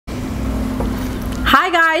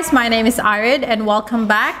guys, my name is Irid and welcome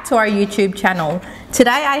back to our YouTube channel. Today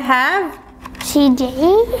I have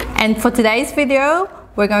CJ, and for today's video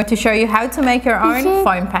we're going to show you how to make your own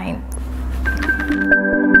foam paint.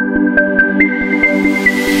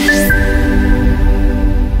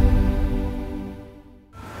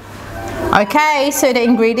 Okay, so the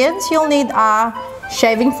ingredients you'll need are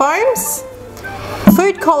shaving foams,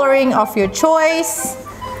 food coloring of your choice,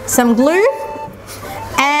 some glue,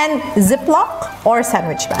 and Ziplock or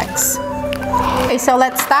sandwich bags. Okay, so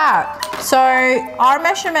let's start. So our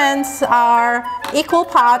measurements are equal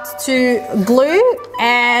parts to glue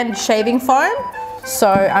and shaving foam.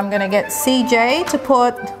 So I'm gonna get CJ to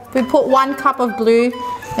we put 1 cup of glue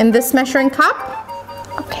in this measuring cup.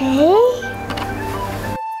 Okay.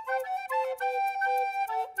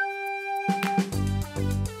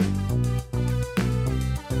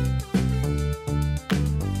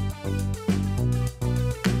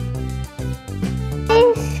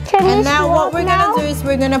 And now what we're going to do is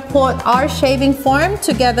we're going to put our shaving foam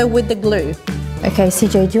together with the glue. Okay,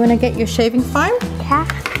 CJ, do you want to get your shaving foam? Yeah.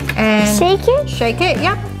 And shake it? Shake it,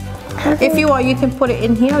 yep. Okay. If you want, you can put it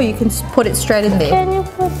in here or you can put it straight in there. Can you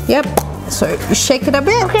put? Yep. So you shake it a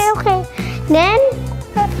bit. Okay, okay. Then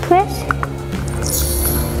press.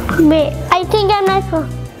 Wait, I think I'm not sure.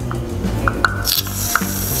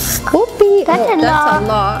 Whoopee. That's a lot. That's a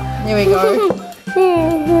lot. Here we go.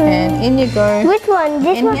 And in you go. Which one?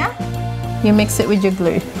 This one? Here. You mix it with your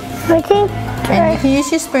glue. I think. And you can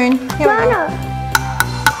use your spoon. Here we go.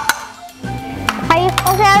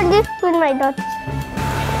 Okay, I'll just put my dots.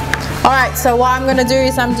 Alright, so what I'm going to do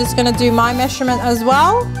is I'm just going to do my measurement as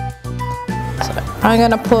well. So I'm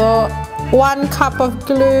going to put 1 cup of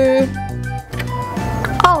glue.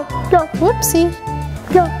 Oh, look. Whoopsie.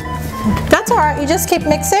 Look. That's alright, you just keep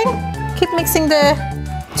mixing. Keep mixing the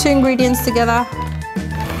 2 ingredients together.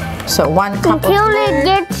 So 1 cup Until of glue. it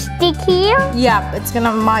gets sticky? Yeah, it's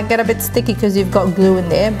might get a bit sticky because you've got glue in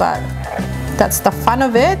there, but that's the fun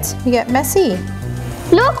of it. You get messy.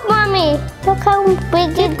 Look, Mommy. Look how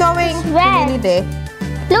big Keep going. You're nearly there.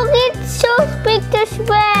 Look, it's so big to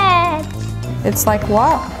sweat. It's like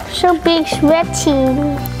what? So big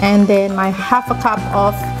sweating. And then my 1/2 cup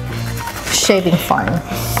of shaving foam.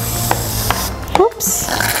 Oops.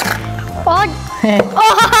 Oh.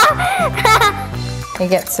 It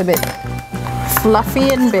gets a bit fluffy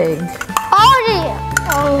and big.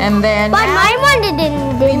 Oh. And then But my one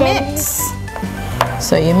didn't. We mix.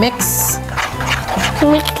 So you mix.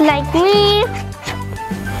 Mix like me.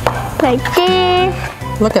 Like this.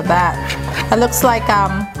 Look at that. It looks like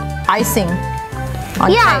icing on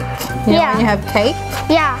cake. You know when you have cake?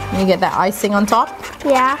 Yeah. You get that icing on top?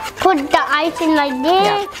 Yeah. Put the icing like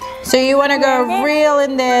this. Yeah. So you want to go real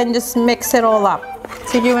in there and just mix it all up.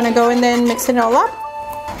 So do you want to go in there and mix it all up?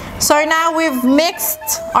 So now we've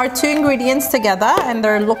mixed our 2 ingredients together and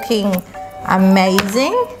they're looking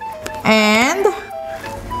amazing. And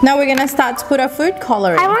now we're gonna start to put our food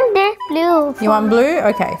coloring. I want this blue. You want blue?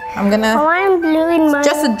 Okay. I want blue in my.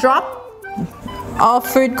 Just a drop of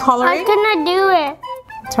food coloring. I cannot do it.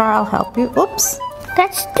 Tara, I'll help you. Oops.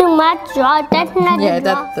 That's too much drop. That's not Yeah, a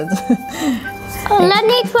drop. that's Let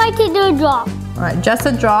me try to do a drop. Alright, just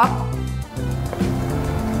a drop.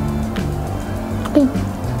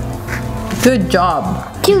 Good job.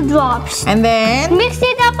 2 drops. And then Mix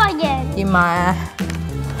it up again. you might.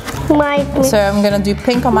 So I'm gonna do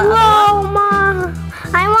pink on my other one. Ma.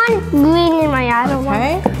 I want green in my other one.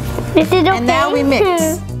 Okay. This is okay. And now we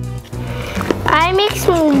mix. I mix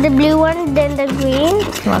the blue one, then the green.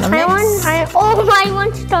 You wanna mix? I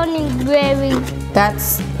want turning very.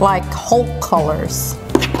 That's like whole colors.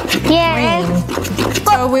 Yeah. Green.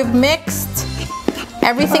 So we've mixed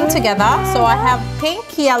everything together. So I have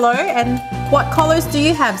pink, yellow, and what colors do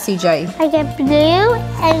you have, CJ? I get blue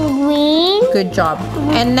and green. Good job.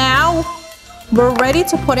 And now we're ready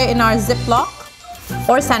to put it in our Ziplock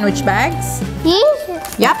or sandwich bags. These?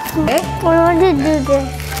 Yep. Okay. I want to do this.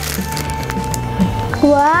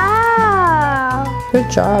 Wow. Good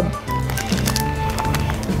job.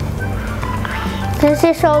 This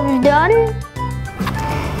is all done.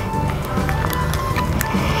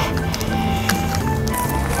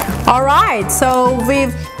 All right, so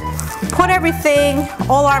we've put everything,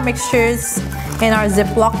 all our mixtures in our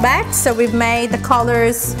Ziplock bags. So we've made the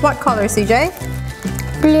colors. What color, CJ?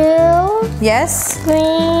 Blue. Yes.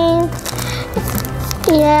 Green.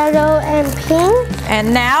 Yellow and pink.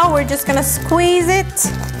 And now we're just gonna squeeze it.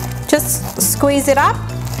 Just squeeze it up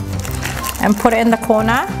and put it in the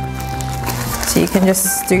corner. So you can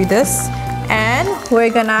just do this. And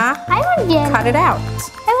we're gonna cut it out.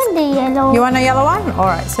 I want the yellow. You want a yellow one? All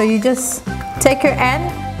right, so you just take your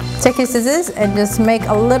end, Take your scissors and just make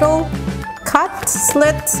a little cut,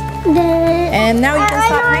 slit, and now you can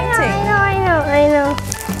start painting. I know.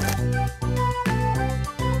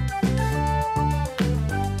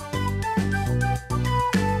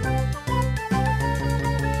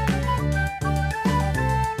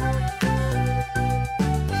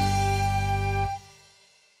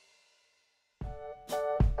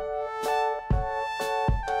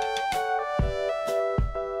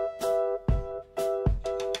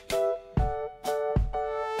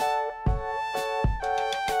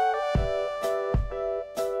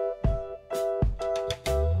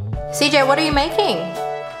 CJ, what are you making?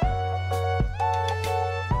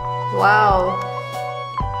 Wow.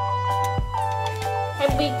 A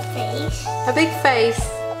big face. A big face.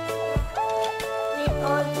 With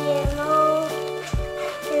all yellow.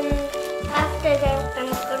 And after that, I'm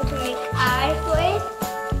going to make eyes with.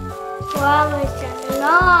 Wow, it's a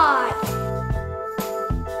lot.